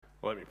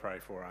Well, let me pray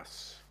for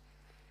us.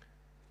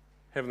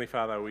 Heavenly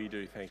Father, we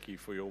do thank you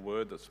for your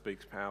word that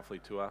speaks powerfully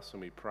to us,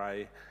 and we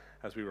pray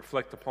as we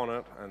reflect upon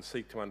it and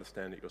seek to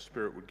understand it, your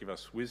Spirit would give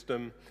us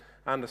wisdom,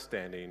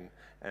 understanding,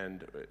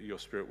 and your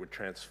Spirit would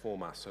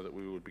transform us so that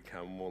we would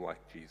become more like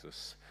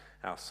Jesus,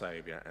 our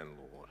Saviour and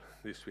Lord.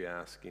 This we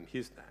ask in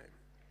his name.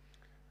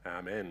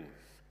 Amen.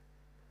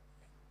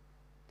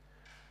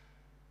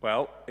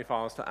 Well, if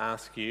I was to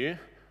ask you,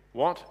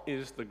 what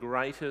is the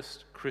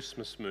greatest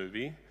Christmas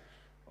movie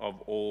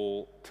of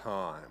all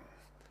time?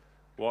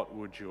 What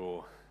would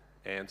your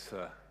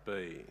answer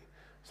be?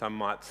 Some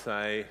might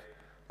say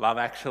Love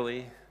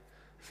Actually.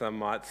 Some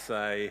might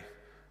say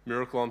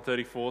Miracle on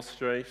 34th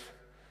Street.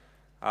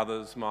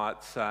 Others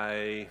might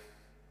say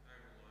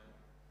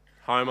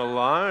Home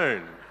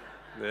Alone.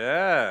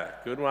 Yeah,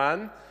 good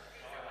one.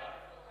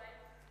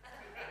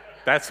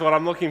 That's what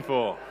I'm looking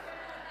for.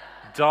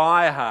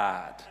 Die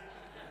Hard.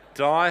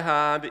 Die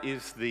Hard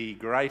is the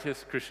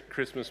greatest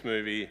Christmas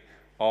movie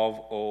of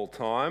all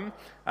time.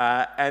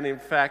 And in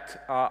fact,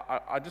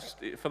 I just,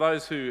 for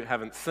those who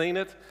haven't seen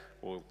it,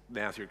 well,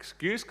 now's your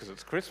excuse because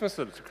it's Christmas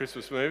and it's a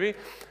Christmas movie,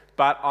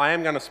 but I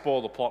am going to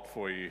spoil the plot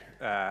for you.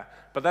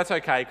 But that's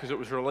okay because it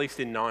was released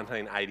in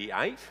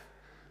 1988,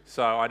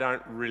 so I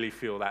don't really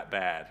feel that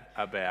bad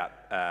about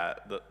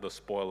the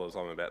spoilers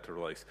I'm about to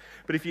release.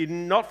 But if you're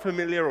not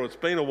familiar or it's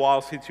been a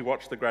while since you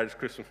watched the greatest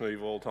Christmas movie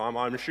of all time,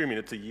 I'm assuming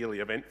it's a yearly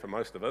event for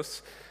most of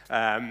us.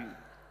 John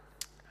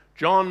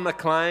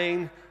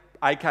McClane,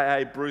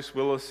 aka Bruce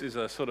Willis, is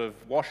a sort of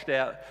washed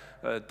out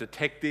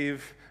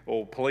detective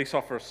or police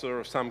officer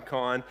of some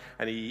kind,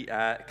 and he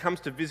comes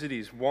to visit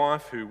his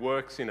wife who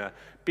works in a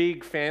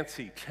big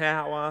fancy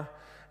tower.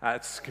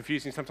 It's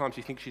confusing. Sometimes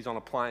you think she's on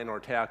a plane or a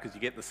tower because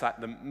you get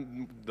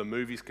the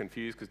movies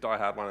confused because Die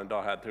Hard 1 and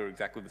Die Hard 2 are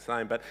exactly the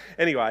same. But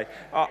anyway,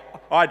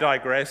 I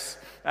digress.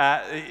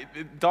 Die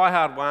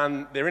Hard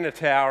 1, they're in a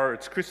tower,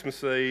 it's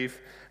Christmas Eve,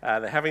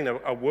 they're having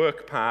a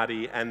work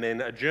party, and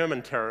then a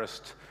German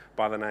terrorist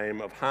by the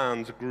name of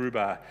Hans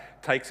Gruber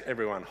takes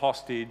everyone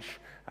hostage.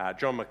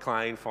 John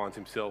McClane finds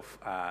himself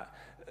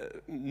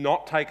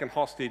not taken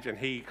hostage, and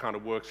he kind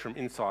of works from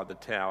inside the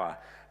tower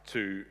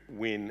to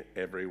win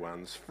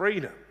everyone's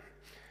freedom.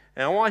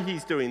 Now, while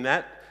he's doing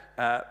that,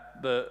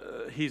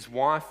 his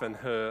wife and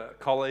her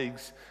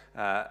colleagues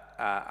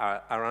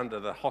are under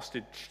the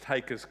hostage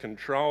taker's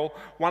control.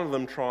 One of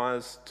them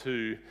tries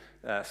to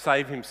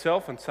save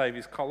himself and save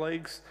his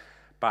colleagues,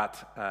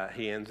 but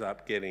he ends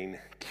up getting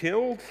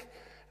killed.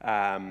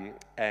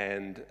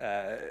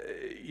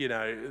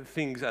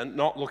 Things are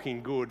not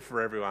looking good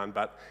for everyone,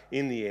 but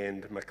in the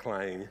end,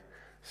 McClane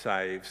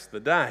saves the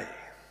day.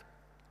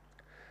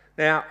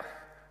 Now,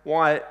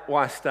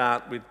 why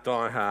start with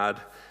Die Hard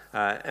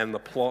and the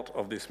plot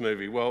of this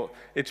movie? Well,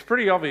 it's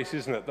pretty obvious,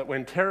 isn't it, that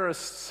when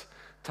terrorists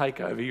take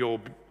over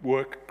your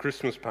work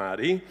Christmas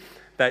party,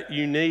 that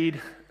you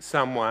need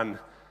someone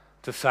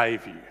to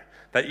save you,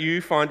 that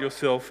you find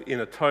yourself in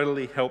a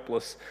totally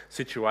helpless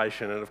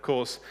situation. And of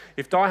course,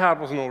 if Die Hard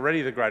wasn't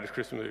already the greatest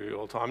Christmas movie of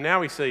all time, now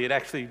we see it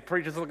actually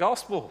preaches the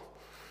gospel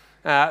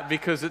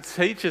because it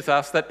teaches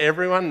us that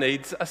everyone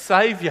needs a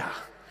saviour.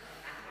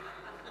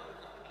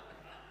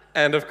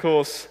 And of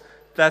course,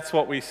 that's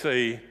what we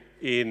see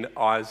in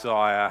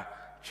Isaiah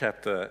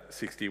chapter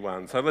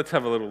 61. So let's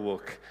have a little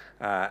look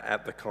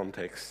at the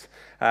context.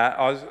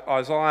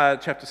 Isaiah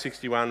chapter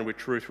 61,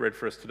 which Ruth read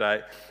for us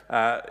today,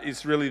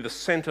 is really the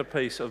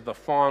centrepiece of the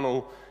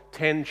final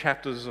 10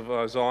 chapters of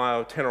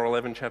Isaiah, 10 or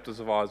 11 chapters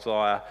of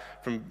Isaiah,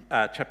 from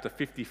chapter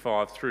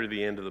 55 through to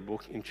the end of the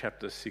book in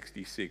chapter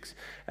 66.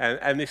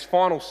 And this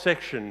final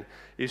section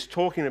is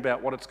talking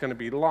about what it's going to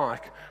be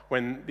like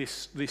when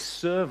this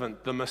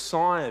servant, the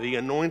Messiah, the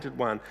Anointed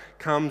One,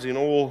 comes in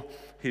all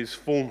his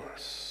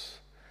fullness.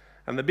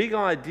 And the big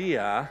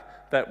idea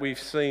that we've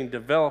seen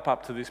develop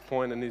up to this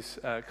point and is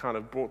kind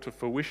of brought to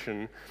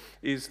fruition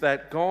is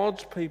that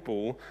God's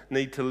people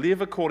need to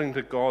live according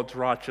to God's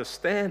righteous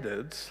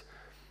standards,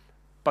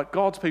 but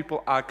God's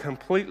people are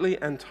completely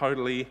and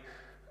totally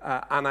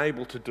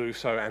unable to do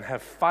so and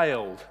have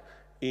failed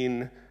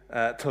to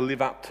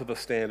live up to the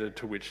standard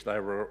to which they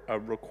are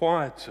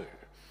required to.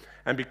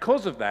 And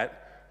because of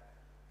that,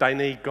 they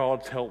need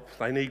God's help.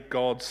 They need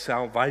God's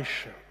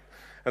salvation.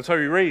 And so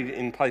we read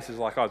in places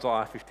like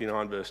Isaiah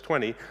 59 verse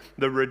 20,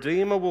 "The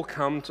Redeemer will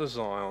come to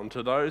Zion,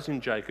 to those in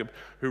Jacob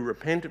who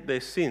repent of their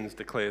sins,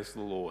 declares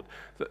the Lord."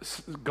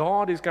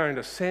 God is going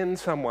to send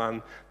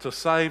someone to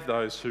save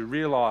those who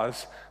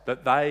realise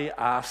that they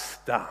are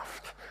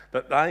stuffed,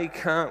 that they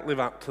can't live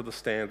up to the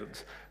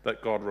standards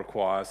that God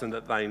requires, and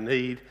that they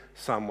need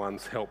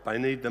someone's help. They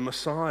need the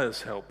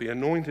Messiah's help, the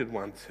Anointed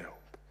One's help.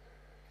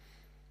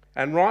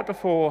 And right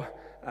before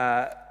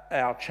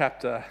our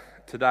chapter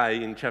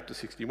today in chapter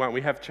 61.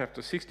 We have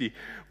chapter 60,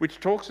 which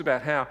talks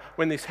about how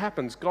when this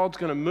happens, God's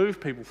going to move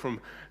people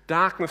from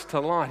darkness to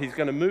light. He's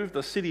going to move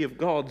the city of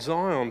God,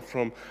 Zion,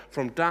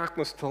 from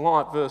darkness to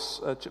light.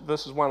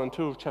 Verses 1 and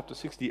 2 of chapter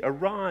 60.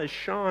 Arise,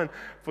 shine,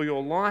 for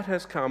your light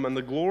has come, and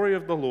the glory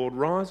of the Lord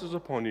rises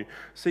upon you.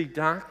 See,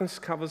 darkness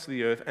covers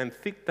the earth, and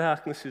thick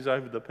darkness is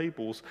over the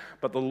peoples,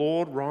 but the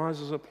Lord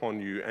rises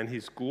upon you, and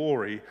his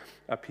glory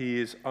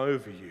appears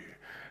over you.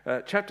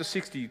 Chapter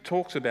 60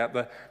 talks about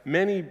the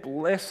many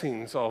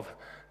blessings of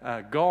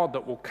God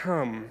that will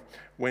come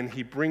when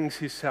he brings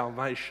his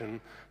salvation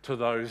to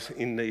those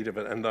in need of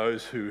it and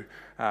those who,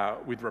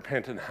 with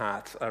repentant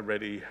hearts, are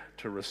ready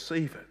to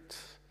receive it.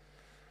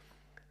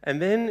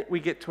 And then we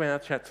get to our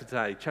chapter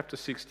today, chapter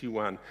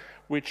 61,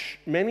 which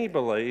many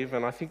believe,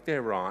 and I think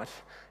they're right,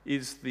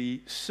 is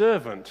the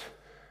servant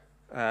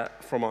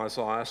from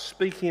Isaiah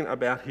speaking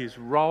about his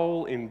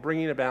role in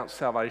bringing about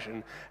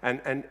salvation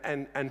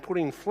and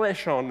putting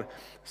flesh on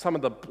some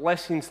of the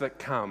blessings that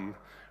come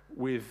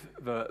with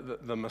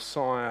the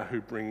Messiah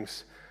who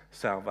brings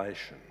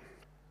salvation.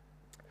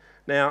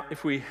 Now,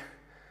 if we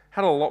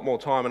had a lot more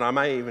time, and I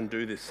may even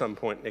do this some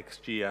point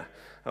next year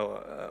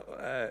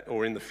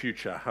or in the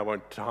future, I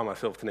won't tie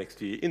myself to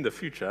next year, in the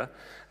future,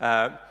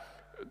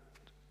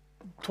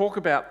 talk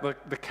about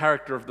the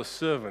character of the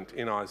servant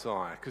in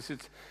Isaiah, because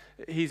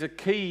he's a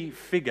key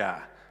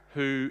figure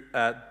who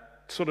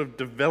sort of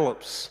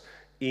develops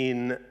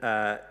in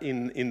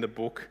the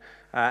book,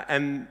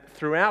 and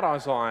throughout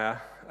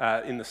Isaiah,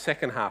 in the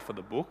second half of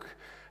the book,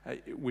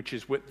 which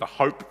is with the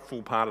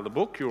hopeful part of the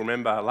book. You'll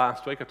remember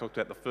last week I talked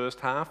about the first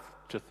half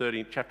to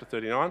chapter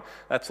 39.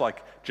 That's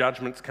like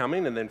judgment's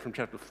coming, and then from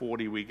chapter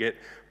 40 we get,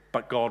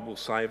 but God will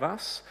save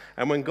us.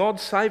 And when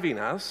God's saving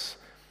us,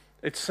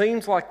 it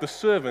seems like the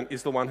servant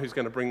is the one who's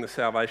going to bring the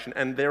salvation,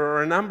 and there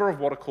are a number of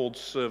what are called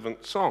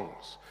servant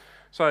songs.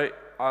 So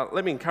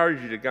let me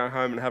encourage you to go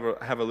home and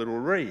have a little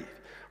read.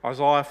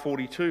 Isaiah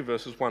 42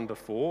 verses 1 to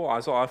 4,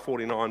 Isaiah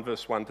 49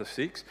 verse 1 to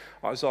 6,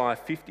 Isaiah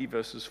 50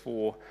 verses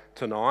 4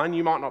 to 9.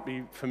 You might not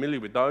be familiar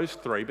with those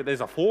three, but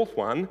there's a fourth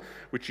one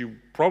which you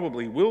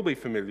probably will be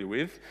familiar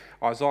with,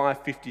 Isaiah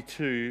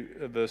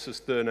 52 verses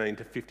 13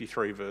 to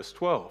 53 verse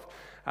 12.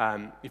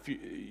 If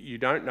you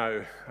don't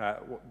know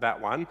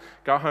that one,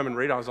 go home and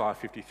read Isaiah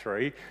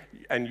 53,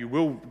 and you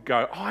will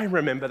go, I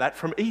remember that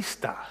from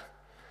Easter.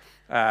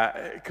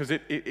 Because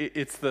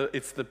it's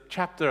the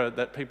chapter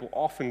that people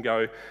often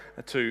go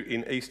to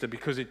in Easter,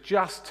 because it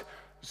just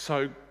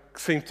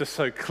seems to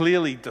so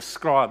clearly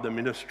describe the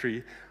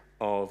ministry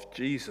of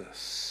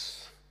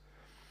Jesus.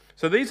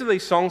 So these are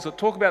these songs that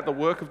talk about the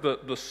work of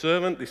the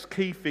servant, this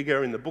key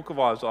figure in the book of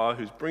Isaiah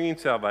who's bringing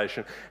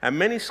salvation. And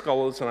many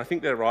scholars, and I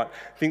think they're right,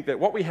 think that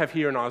what we have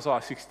here in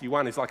Isaiah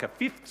 61 is like a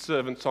fifth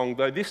servant song,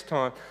 though this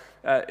time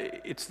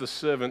it's the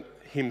servant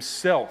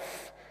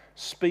himself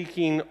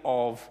speaking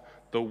of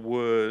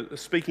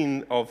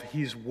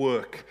his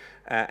work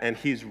and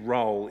his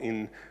role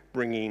in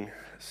bringing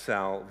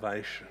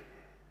salvation.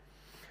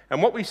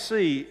 And what we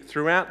see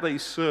throughout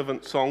these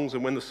servant songs,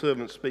 and when the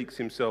servant speaks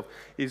himself,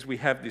 is we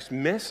have this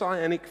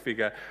messianic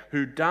figure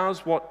who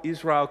does what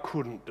Israel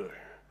couldn't do,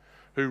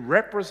 who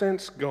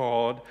represents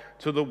God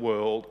to the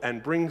world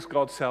and brings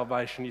God's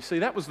salvation. You see,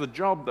 that was the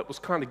job that was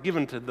kind of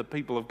given to the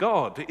people of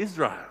God, to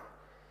Israel.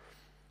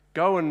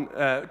 Go and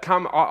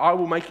come, I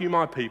will make you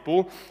my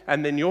people,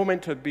 and then you're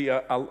meant to be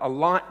a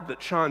light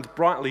that shines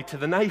brightly to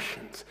the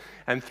nations.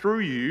 And through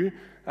you,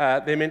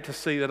 they're meant to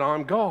see that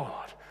I'm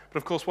God. But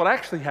of course, what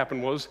actually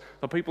happened was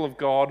the people of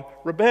God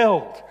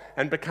rebelled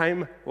and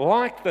became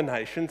like the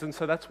nations, and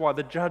so that's why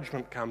the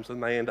judgment comes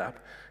and they end up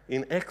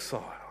in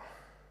exile.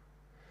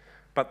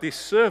 But this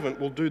servant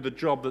will do the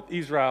job that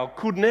Israel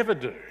could never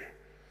do,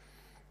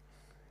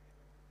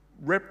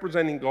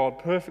 representing God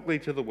perfectly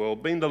to the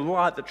world, being the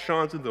light that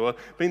shines in the world,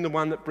 being the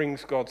one that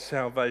brings God's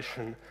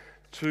salvation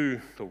to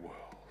the world.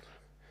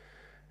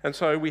 And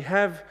so we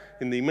have,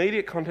 in the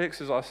immediate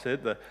context, as I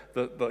said,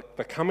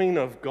 the coming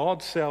of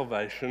God's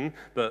salvation,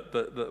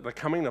 the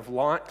coming of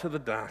light to the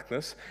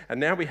darkness, and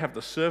now we have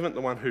the servant, the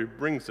one who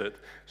brings it,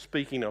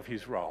 speaking of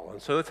his role. And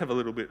so let's have a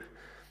little bit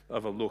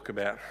of a look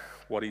about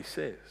what he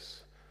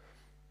says.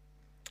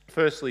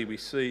 Firstly, we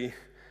see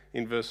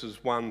in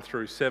verses 1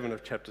 through 7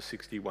 of chapter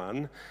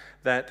 61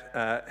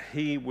 that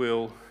he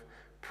will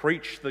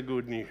preach the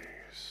good news.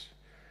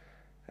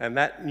 And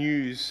that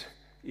news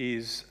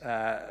is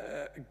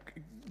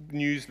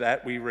news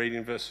that we read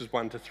in verses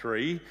 1 to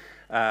 3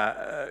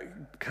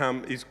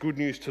 is good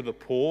news to the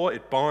poor.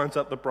 It binds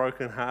up the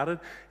brokenhearted.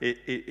 It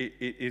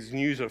is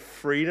news of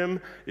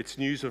freedom. It's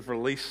news of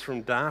release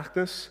from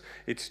darkness.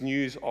 It's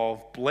news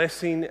of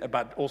blessing,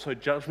 but also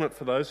judgment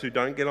for those who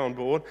don't get on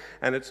board.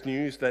 And it's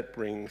news that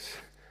brings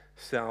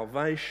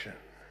salvation.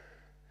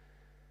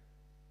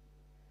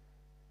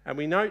 And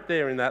we note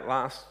there in that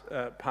last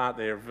part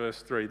there of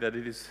verse 3 that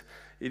it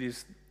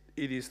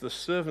is the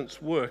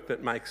servant's work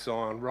that makes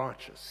Zion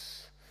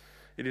righteous.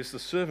 It is the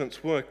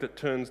servant's work that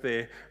turns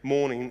their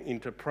mourning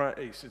into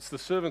praise. It's the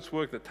servant's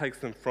work that takes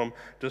them from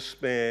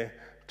despair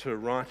to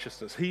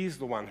righteousness. He's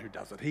the one who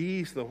does it.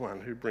 He's the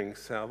one who brings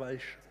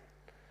salvation.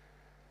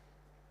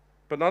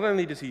 But not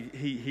only does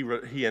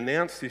he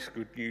announce this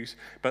good news,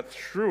 but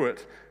through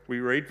it, we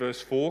read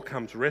verse 4,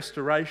 comes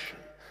restoration.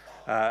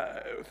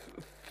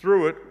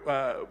 Through it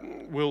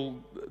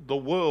will the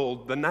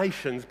world, the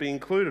nations be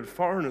included.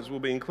 Foreigners will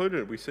be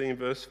included, we see in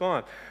verse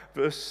 5.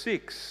 Verse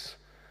 6,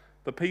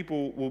 the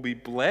people will be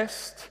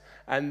blessed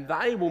and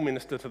they will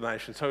minister to the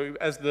nations. So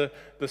as the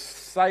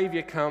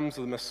Saviour comes,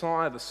 the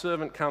Messiah, the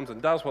servant comes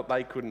and does what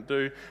they couldn't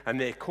do, and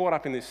they're caught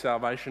up in this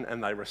salvation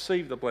and they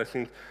receive the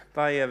blessings,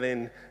 they are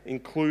then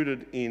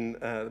included in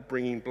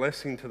bringing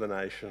blessing to the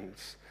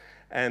nations,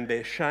 and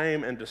their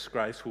shame and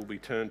disgrace will be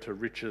turned to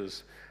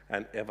riches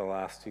and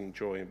everlasting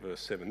joy in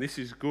verse 7. This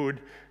is good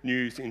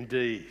news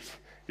indeed.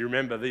 You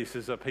remember, these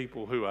is a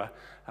people who are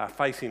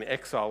facing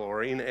exile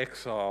or in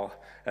exile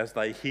as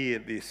they hear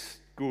this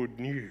good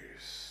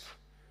news.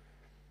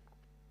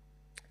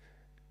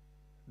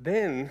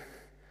 Then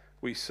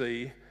we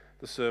see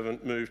the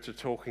servant move to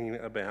talking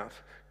about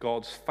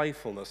God's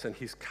faithfulness and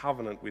his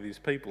covenant with his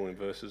people in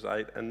verses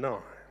 8 and 9.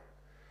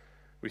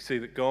 We see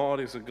that God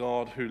is a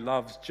God who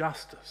loves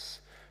justice,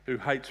 who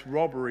hates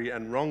robbery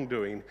and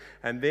wrongdoing,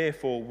 and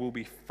therefore will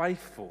be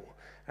faithful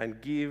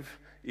and give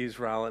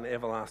Israel an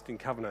everlasting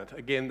covenant.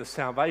 Again, the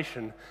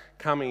salvation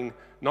coming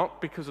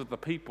not because of the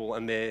people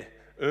and their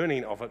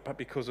earning of it, but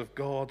because of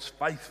God's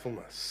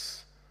faithfulness.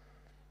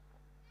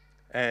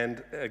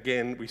 And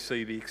again, we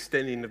see the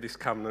extending of this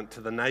covenant to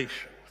the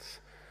nations.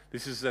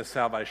 This is a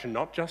salvation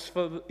not just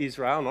for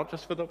Israel, not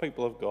just for the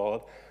people of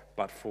God,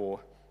 but for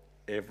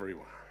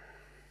everyone.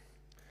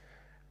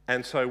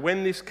 And so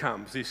when this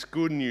comes, this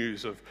good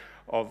news of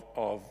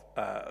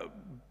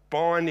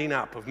binding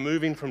up, of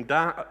moving from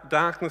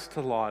darkness to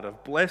light,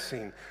 of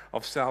blessing,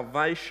 of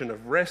salvation,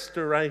 of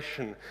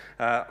restoration,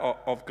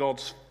 of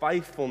God's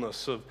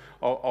faithfulness,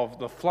 of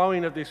the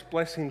flowing of this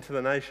blessing to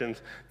the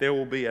nations, there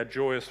will be a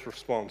joyous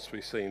response,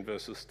 we see in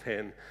verses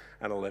 10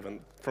 and 11,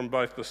 from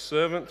both the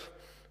servant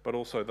but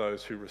also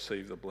those who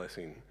receive the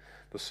blessing.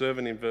 The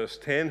servant in verse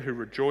 10 who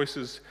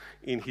rejoices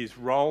in his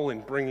role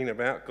in bringing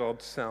about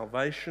God's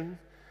salvation,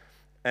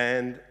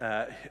 and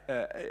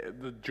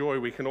the joy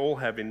we can all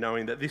have in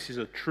knowing that this is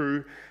a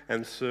true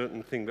and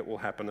certain thing that will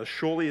happen. As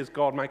surely as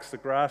God makes the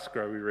grass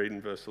grow, we read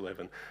in verse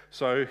 11,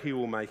 so he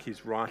will make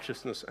his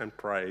righteousness and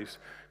praise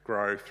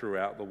grow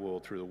throughout the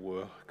world through the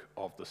work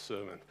of the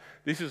servant.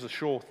 This is a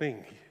sure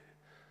thing,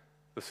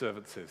 the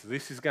servant says.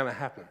 This is going to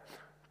happen.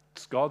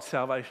 God's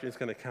salvation is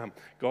going to come.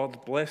 God's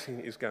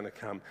blessing is going to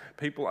come.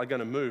 People are going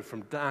to move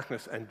from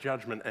darkness and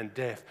judgment and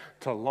death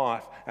to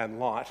life and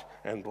light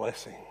and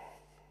blessing.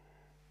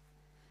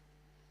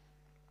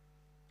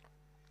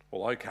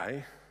 Well,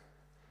 okay,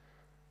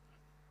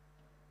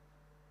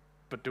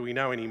 but do we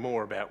know any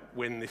more about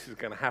when this is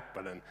going to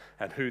happen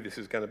and who this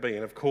is going to be?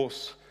 And of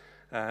course,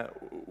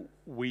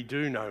 we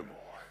do know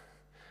more.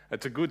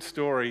 It's a good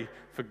story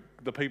for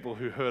the people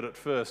who heard it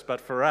first, but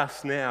for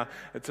us now,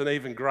 it's an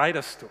even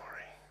greater story.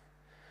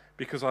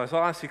 Because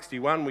Isaiah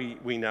 61,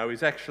 we know,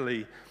 is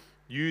actually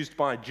used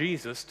by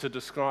Jesus to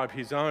describe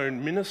his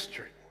own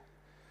ministry.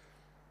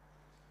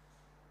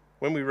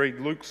 When we read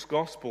Luke's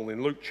Gospel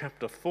in Luke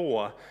chapter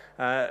 4,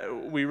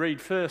 we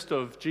read first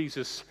of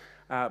Jesus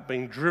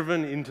being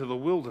driven into the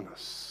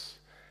wilderness.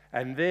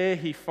 And there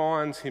he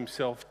finds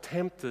himself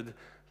tempted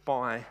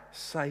by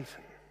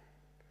Satan.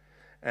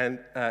 And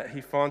he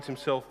finds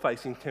himself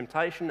facing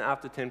temptation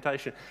after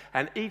temptation.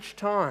 And each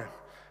time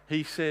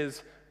he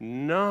says,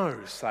 "No,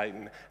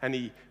 Satan." And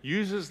he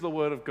uses the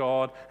word of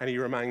God and he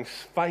remains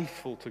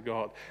faithful to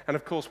God. And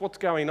of course, what's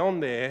going on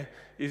there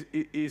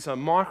is a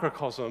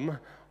microcosm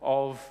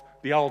of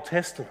the Old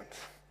Testament.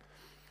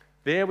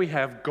 There we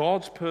have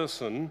God's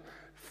person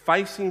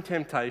facing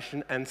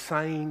temptation and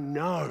saying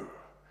no,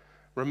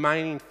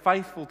 remaining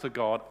faithful to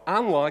God,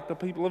 unlike the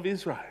people of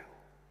Israel.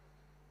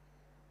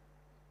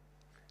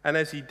 And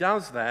as he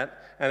does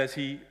that, and as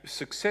he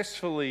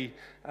successfully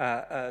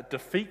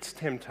defeats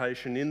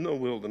temptation in the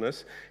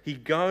wilderness, he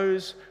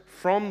goes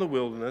from the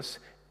wilderness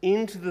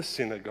into the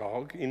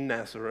synagogue in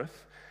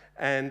Nazareth,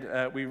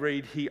 and we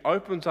read he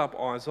opens up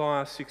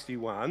Isaiah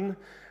 61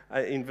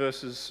 in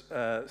verses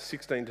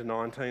 16 to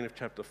 19 of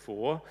chapter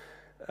 4,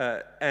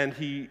 and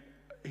he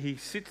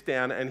sits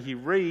down and he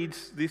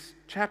reads this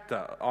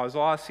chapter,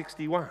 Isaiah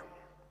 61.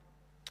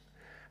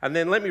 And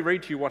then let me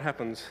read to you what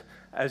happens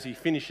as he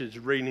finishes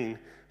reading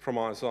from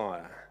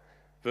Isaiah.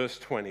 Verse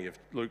 20 of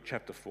Luke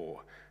chapter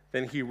 4.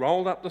 Then he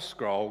rolled up the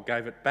scroll,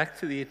 gave it back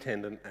to the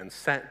attendant, and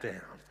sat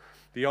down.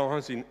 The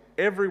eyes in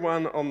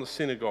everyone on the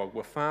synagogue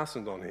were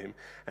fastened on him,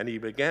 and he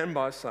began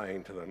by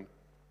saying to them,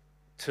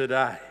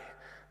 "Today,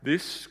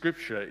 this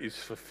scripture is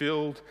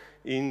fulfilled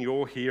in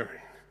your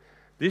hearing."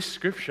 This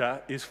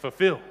scripture is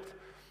fulfilled.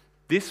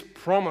 This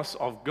promise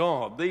of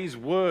God, these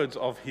words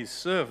of his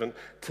servant,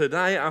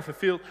 today are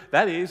fulfilled.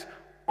 That is,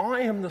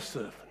 I am the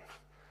servant.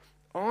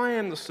 I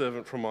am the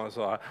servant from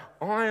Isaiah.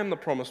 I am the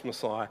promised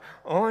Messiah.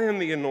 I am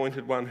the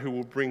anointed one who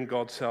will bring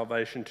God's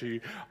salvation to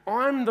you.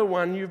 I'm the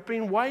one you've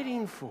been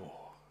waiting for.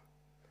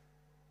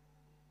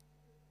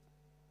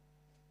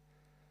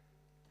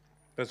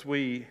 As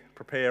we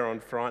prepare on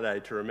Friday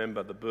to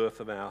remember the birth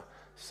of our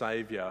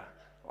Saviour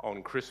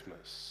on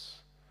Christmas,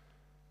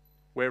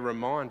 we're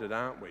reminded,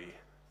 aren't we,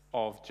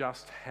 of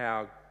just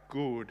how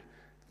good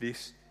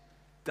this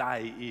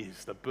day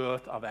is, the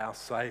birth of our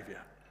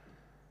Saviour.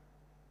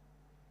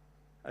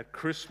 At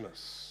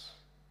Christmas,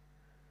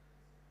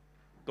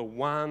 the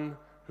one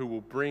who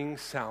will bring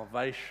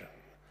salvation,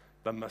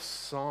 the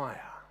Messiah,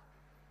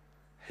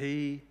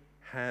 he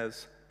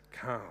has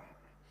come.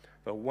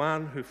 The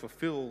one who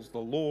fulfills the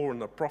law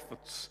and the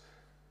prophets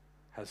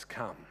has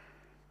come.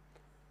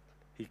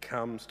 He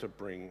comes to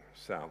bring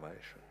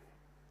salvation.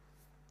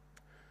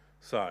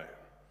 So,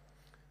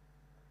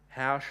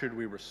 how should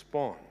we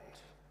respond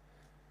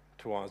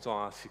to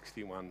Isaiah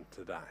 61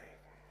 today,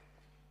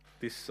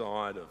 this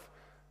side of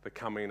the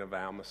coming of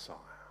our Messiah?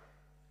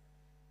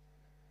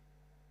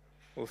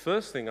 Well, the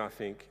first thing I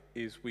think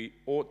is we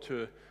ought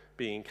to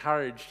be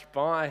encouraged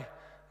by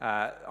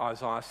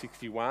Isaiah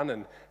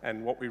 61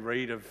 and what we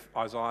read of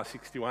Isaiah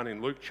 61 in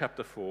Luke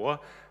chapter 4,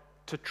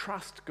 to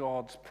trust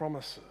God's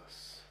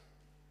promises.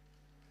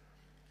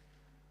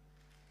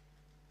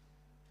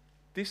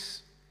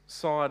 This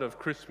side of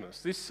Christmas,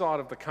 this side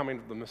of the coming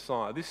of the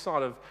Messiah, this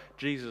side of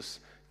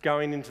Jesus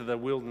going into the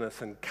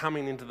wilderness and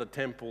coming into the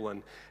temple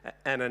and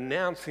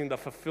announcing the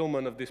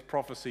fulfillment of this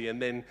prophecy,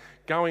 and then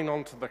going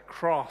on to the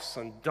cross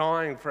and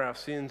dying for our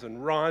sins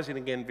and rising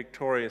again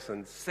victorious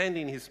and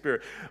sending his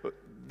Spirit.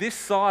 This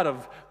side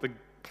of the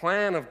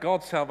plan of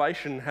God's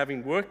salvation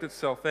having worked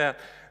itself out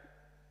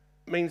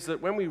means that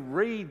when we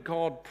read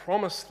God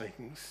promise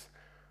things,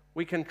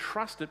 we can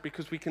trust it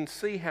because we can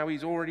see how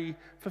he's already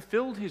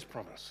fulfilled his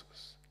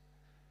promises.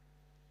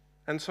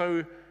 And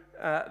so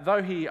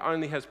though he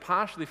only has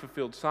partially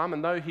fulfilled some,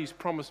 and though he's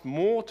promised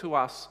more to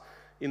us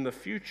in the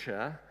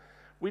future,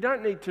 we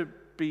don't need to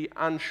be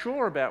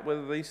unsure about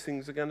whether these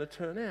things are going to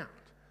turn out.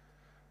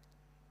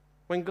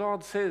 When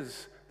God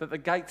says that the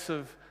gates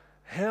of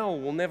hell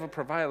will never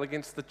prevail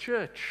against the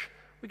church,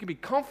 we can be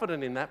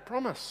confident in that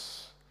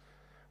promise.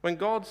 When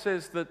God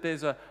says that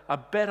there's a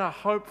better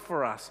hope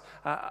for us,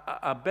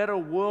 a better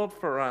world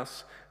for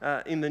us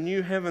in the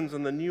new heavens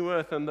and the new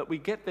earth, and that we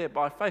get there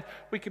by faith,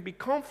 we can be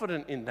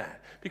confident in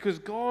that because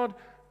God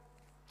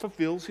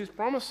fulfills his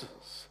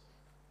promises.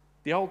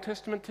 The Old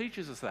Testament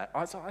teaches us that.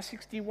 Isaiah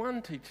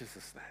 61 teaches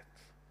us that.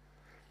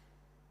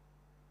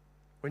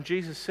 When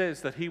Jesus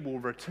says that he will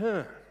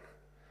return,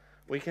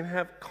 we can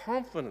have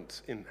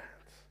confidence in that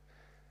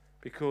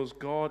because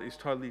God is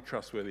totally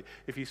trustworthy.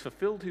 If he's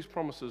fulfilled his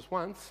promises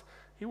once,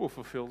 he will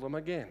fulfill them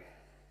again.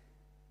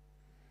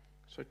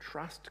 So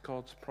trust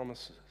God's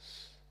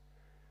promises.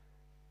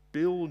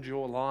 Build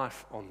your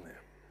life on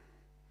them,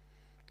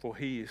 for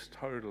he is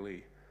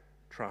totally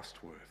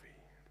trustworthy.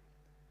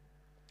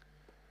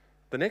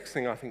 The next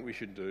thing I think we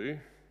should do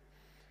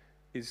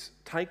is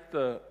take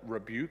the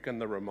rebuke and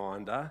the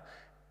reminder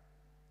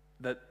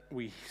that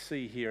we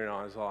see here in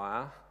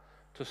Isaiah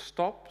to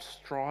stop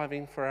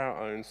striving for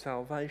our own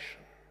salvation.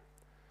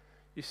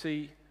 You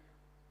see,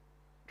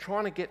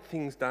 trying to get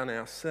things done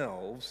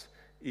ourselves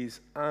is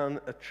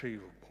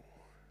unachievable.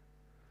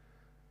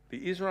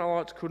 The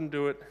Israelites couldn't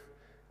do it,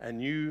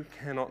 and you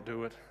cannot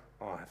do it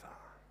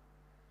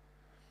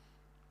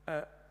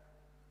either.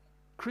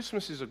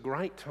 Christmas is a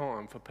great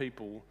time for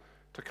people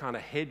to kind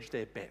of hedge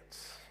their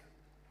bets.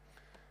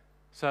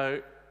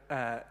 So,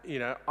 I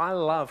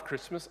love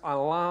Christmas. I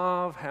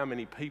love how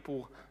many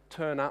people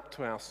turn up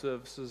to our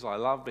services. I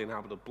love being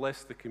able to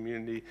bless the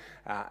community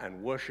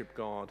and worship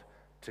God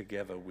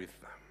together with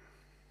them.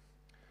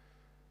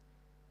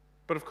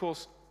 But of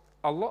course,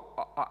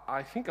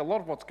 I think a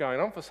lot of what's going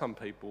on for some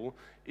people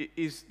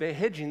is they're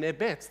hedging their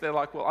bets. They're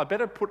like, well, I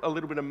better put a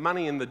little bit of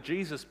money in the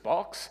Jesus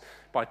box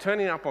by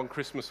turning up on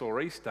Christmas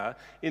or Easter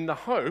in the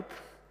hope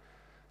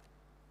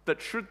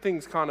that should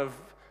things kind of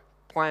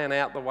plan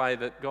out the way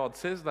that God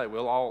says they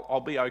will, I'll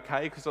be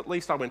okay because at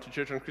least I went to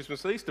church on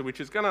Christmas and Easter, which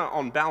is going to,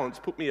 on balance,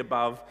 put me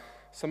above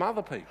some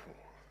other people.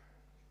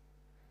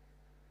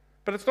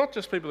 But it's not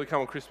just people who come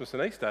on Christmas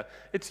and Easter,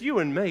 it's you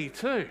and me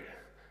too,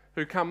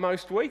 who come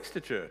most weeks to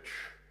church.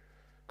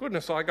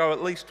 Goodness, I go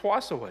at least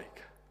twice a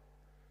week.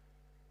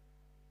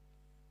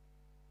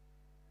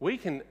 We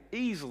can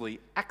easily,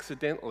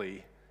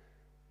 accidentally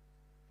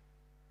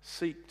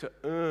seek to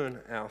earn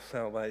our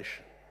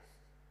salvation.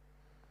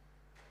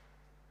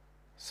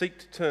 Seek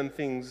to turn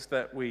things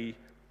that we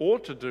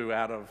ought to do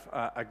out of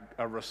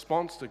a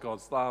response to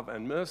God's love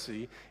and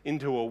mercy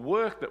into a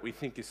work that we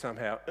think is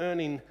somehow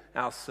earning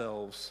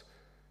ourselves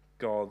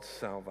God's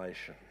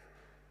salvation.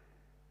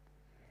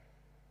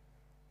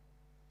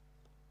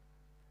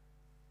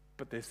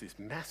 But there's this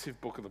massive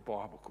book of the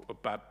Bible,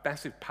 a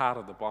massive part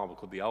of the Bible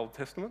called the Old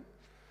Testament,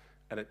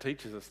 and it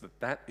teaches us that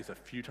that is a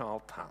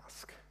futile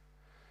task.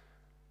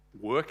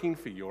 Working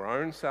for your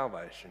own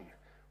salvation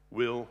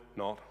will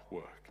not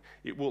work.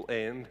 It will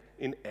end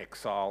in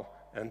exile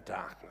and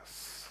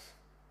darkness.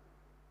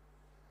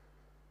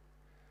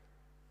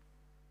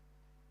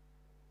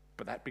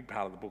 But that big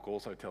part of the book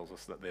also tells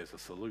us that there's a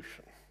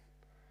solution.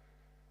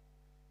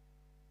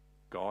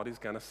 God is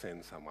going to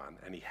send someone,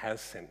 and he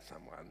has sent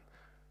someone,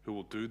 who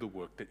will do the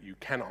work that you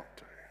cannot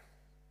do.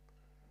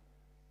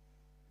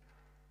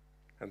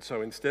 And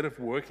so instead of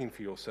working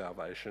for your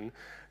salvation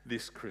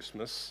this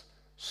Christmas,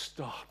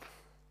 stop,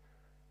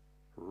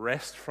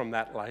 rest from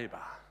that labour,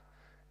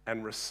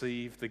 and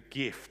receive the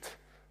gift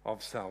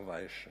of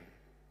salvation.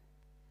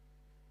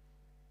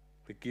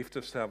 The gift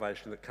of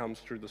salvation that comes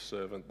through the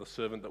servant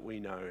that we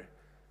know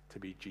to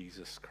be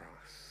Jesus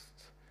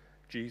Christ.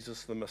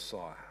 Jesus the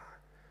Messiah,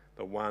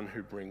 the one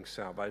who brings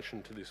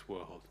salvation to this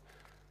world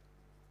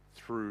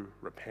through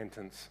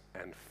repentance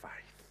and faith.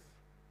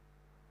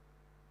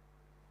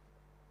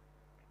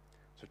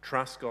 So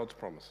trust God's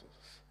promises.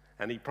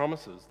 And he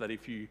promises that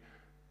if you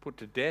put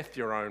to death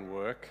your own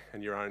work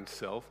and your own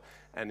self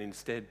and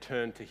instead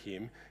turn to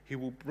him, he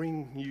will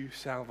bring you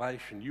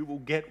salvation. You will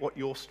get what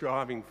you're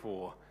striving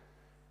for.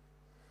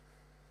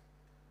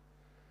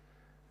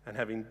 And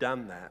having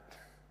done that,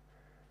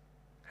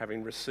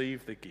 having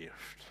received the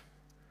gift,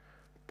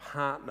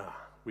 partner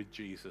with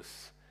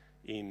Jesus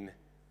in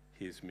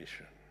his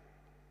mission.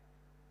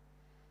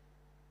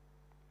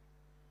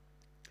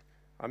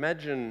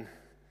 Imagine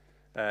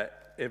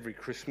every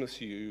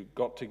Christmas you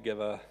got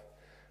together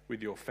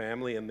with your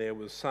family and there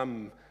was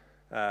some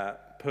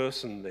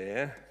person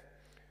there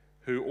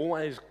who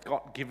always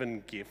got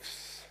given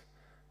gifts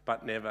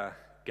but never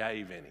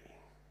gave any.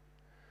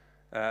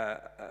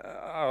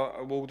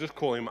 We'll just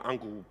call him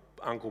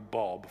Uncle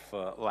Bob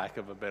for lack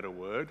of a better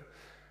word.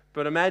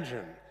 But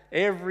imagine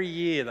every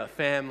year the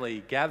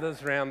family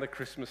gathers around the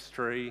Christmas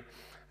tree,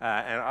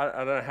 and I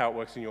don't know how it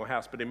works in your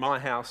house, but in my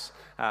house,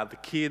 the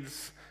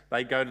kids,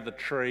 they go to the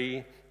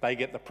tree, they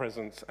get the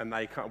presents, and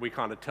we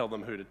kind of tell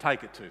them who to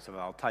take it to. So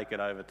they'll take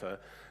it over to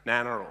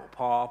Nana or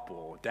Pop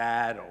or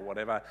Dad or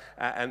whatever,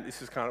 and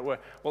this is kind of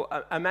work.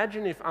 Well,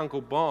 imagine if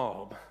Uncle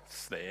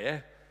Bob's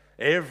there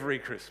every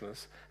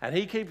Christmas, and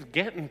he keeps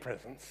getting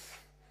presents.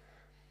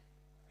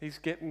 He's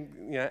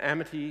getting,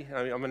 Amity,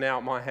 I'm now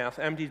at my house,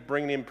 Amity's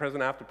bringing him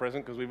present after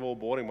present because we've all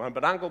bought him one,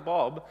 but Uncle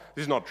Bob,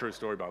 this is not a true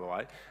story by the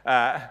way,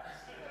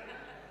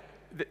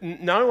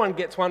 no one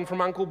gets one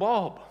from Uncle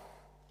Bob.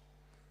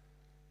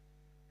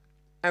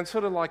 And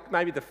sort of like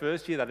maybe the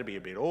first year that'd be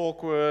a bit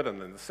awkward,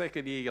 and then the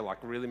second year you're like,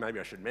 really, maybe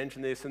I should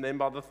mention this, and then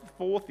by the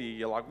fourth year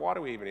you're like, why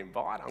do we even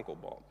invite Uncle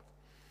Bob?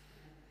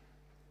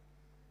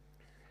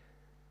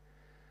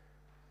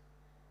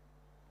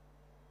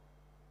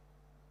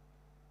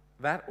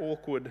 That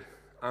awkward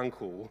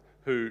uncle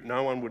who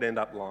no one would end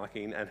up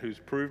liking and who's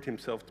proved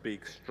himself to be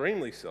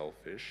extremely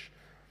selfish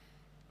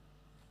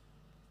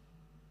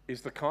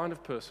is the kind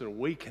of person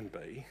we can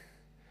be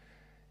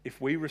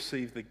if we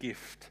receive the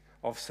gift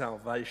of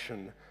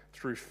salvation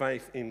through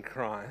faith in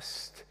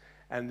Christ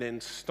and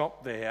then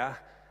stop there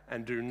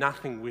and do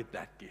nothing with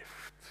that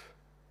gift.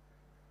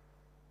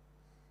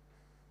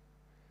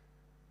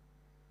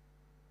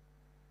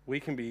 We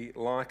can be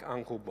like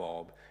Uncle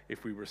Bob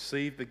if we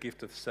receive the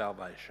gift of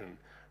salvation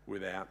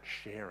without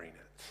sharing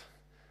it,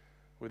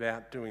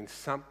 without doing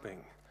something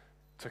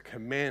to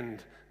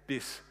commend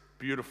this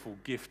beautiful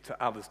gift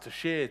to others, to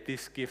share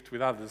this gift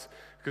with others,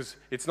 because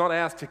it's not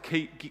ours to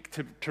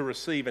to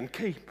receive and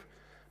keep,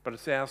 but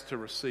it's ours to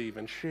receive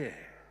and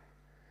share.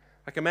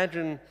 Like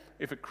imagine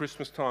if at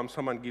Christmas time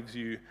someone gives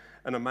you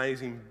an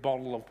amazing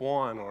bottle of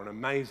wine or an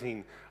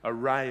amazing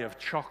array of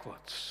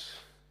chocolates.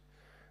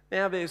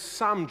 Now, there's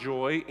some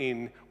joy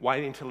in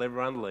waiting till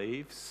everyone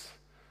leaves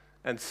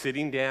and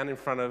sitting down in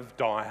front of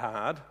Die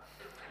Hard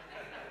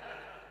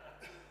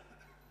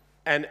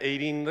and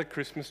eating the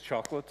Christmas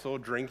chocolates or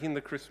drinking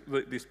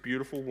this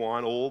beautiful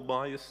wine all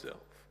by yourself.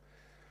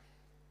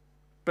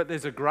 But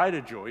there's a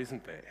greater joy,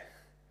 isn't there,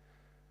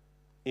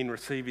 in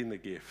receiving the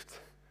gift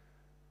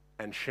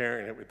and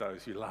sharing it with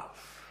those you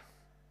love.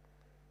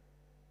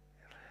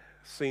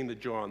 Seeing the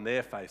joy on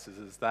their faces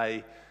as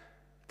they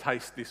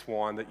taste this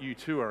wine that you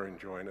too are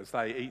enjoying, as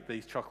they eat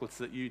these chocolates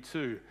that you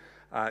too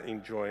are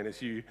enjoying,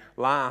 as you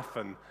laugh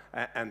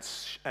and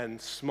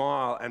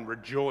smile and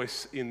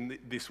rejoice in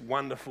this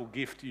wonderful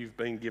gift you've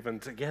been given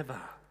together.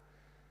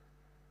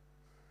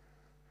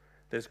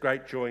 There's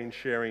great joy in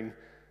sharing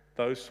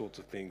those sorts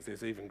of things.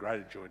 There's even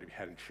greater joy to be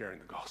had in sharing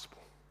the gospel,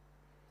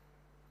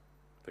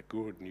 the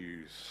good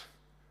news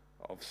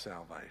of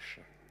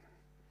salvation.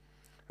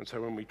 And so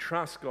when we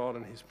trust God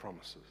and his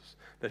promises,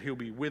 that he'll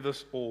be with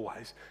us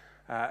always,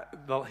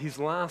 his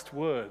last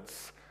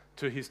words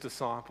to his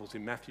disciples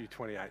in Matthew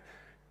 28,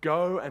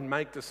 go and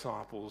make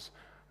disciples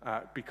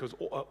because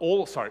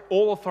all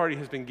authority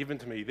has been given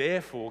to me.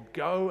 Therefore,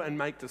 go and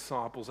make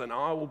disciples and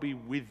I will be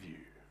with you.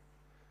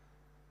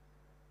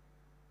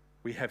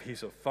 We have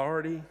his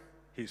authority,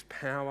 his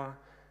power,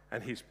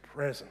 and his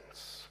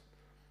presence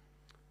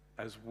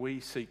as we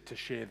seek to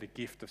share the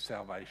gift of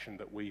salvation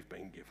that we've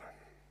been given.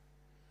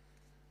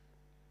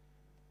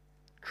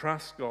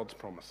 Trust God's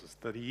promises,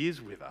 that he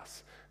is with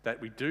us,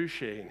 that we do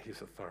share in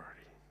his authority.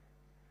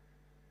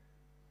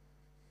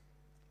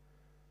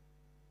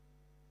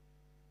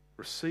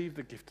 Receive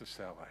the gift of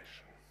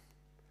salvation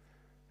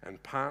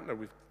and partner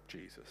with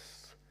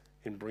Jesus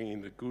in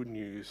bringing the good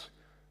news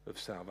of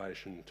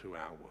salvation to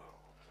our world.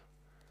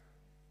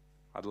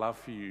 I'd love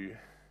for you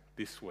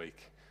this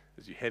week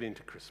as you head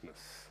into Christmas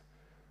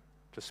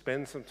to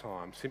spend some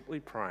time simply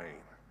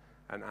praying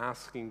and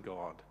asking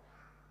God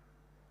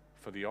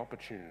for the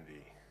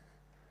opportunity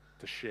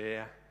to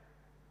share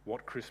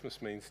what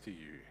Christmas means to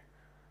you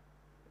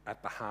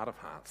at the heart of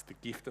hearts, the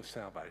gift of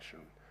salvation,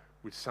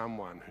 with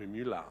someone whom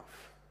you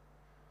love,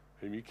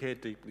 whom you care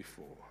deeply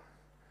for,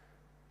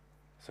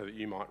 so that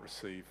you might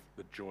receive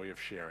the joy of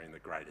sharing the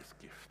greatest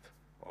gift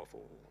of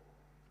all.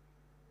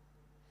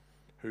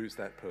 Who's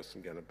that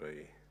person going to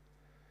be?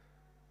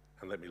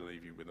 And let me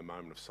leave you with a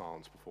moment of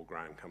silence before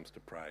Graham comes to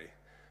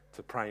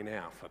pray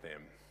now for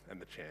them and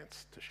the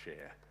chance to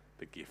share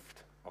the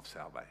gift of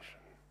salvation.